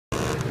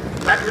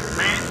Second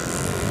main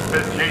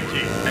is JT.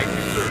 Thank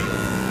you, sir.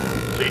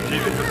 JT,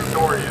 the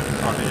historian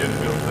on the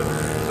infield, says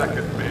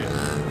second main.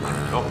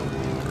 So,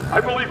 I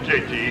believe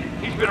JT.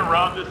 He's been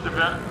around this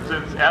event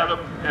since Adam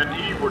and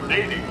Eve were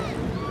dating.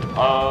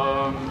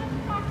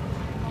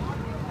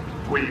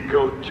 We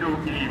go to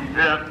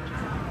event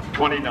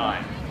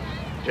 29.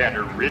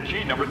 Tanner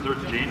Ritchie, number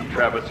 13.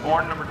 Travis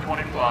Horn, number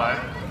 25.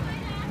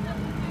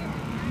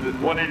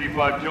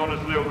 185,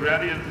 Jonas Leo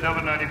Grandi, and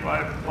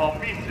 795, Paul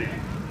Misi.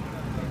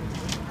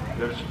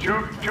 There's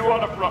two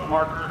on the front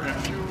marker,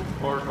 and two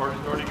are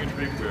starting in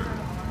Big Bear.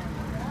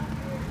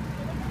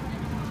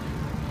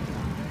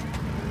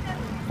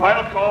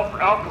 Final call for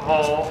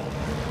alcohol.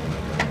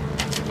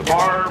 The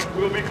bar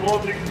will be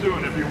closing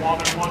soon. If you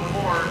wanted one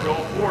more, go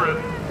for it.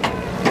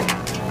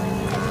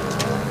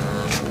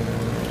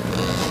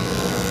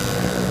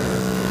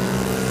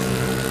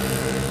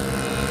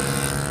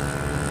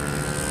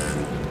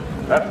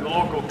 That's the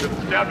local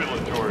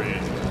constabulary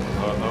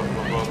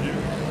above you.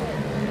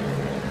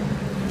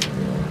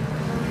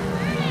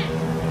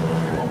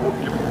 We'll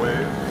give away.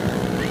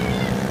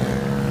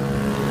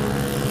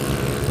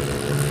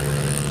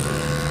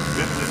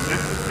 This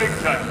is big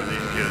time for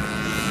these kids.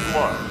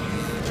 Plus,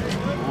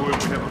 ooh, we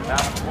have a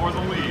map for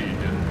the lead.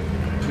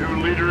 New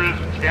leader is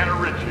Tanner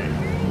Ritchie.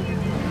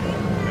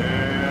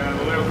 And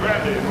Leo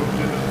Grande moves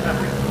into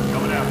second,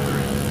 coming after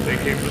him. They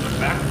came from the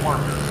back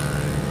marker.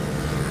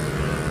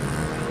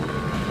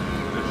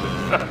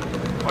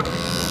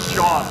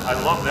 Sean, I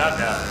love that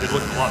hat. It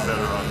looks a lot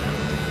better on him.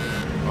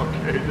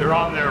 Okay, they're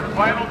on their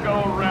final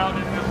go around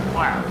in this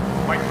class.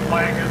 White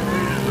flag is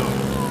leading them.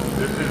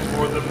 This is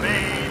for the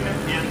main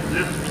in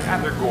this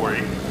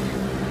category.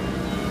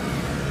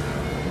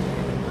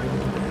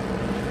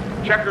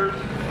 Checkers.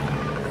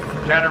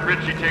 Tanner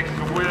Ritchie takes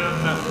the win.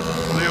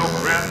 Leo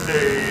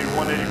Grande,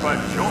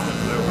 185. Jonas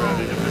Leo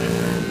Grande to finish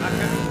in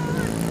second.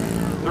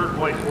 Third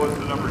place was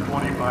the number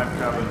 25,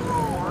 Travis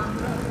Horn.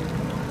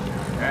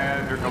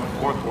 And here comes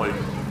fourth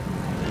place.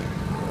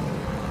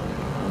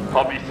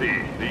 Bobby C,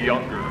 the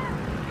younger.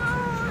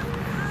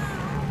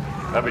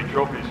 That'll be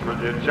trophies for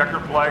the checker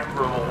flag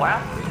for the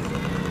lap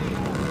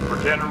for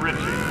Tanner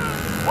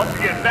Ritchie. Once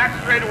again,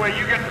 back straightaway,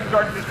 you get to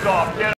start this off.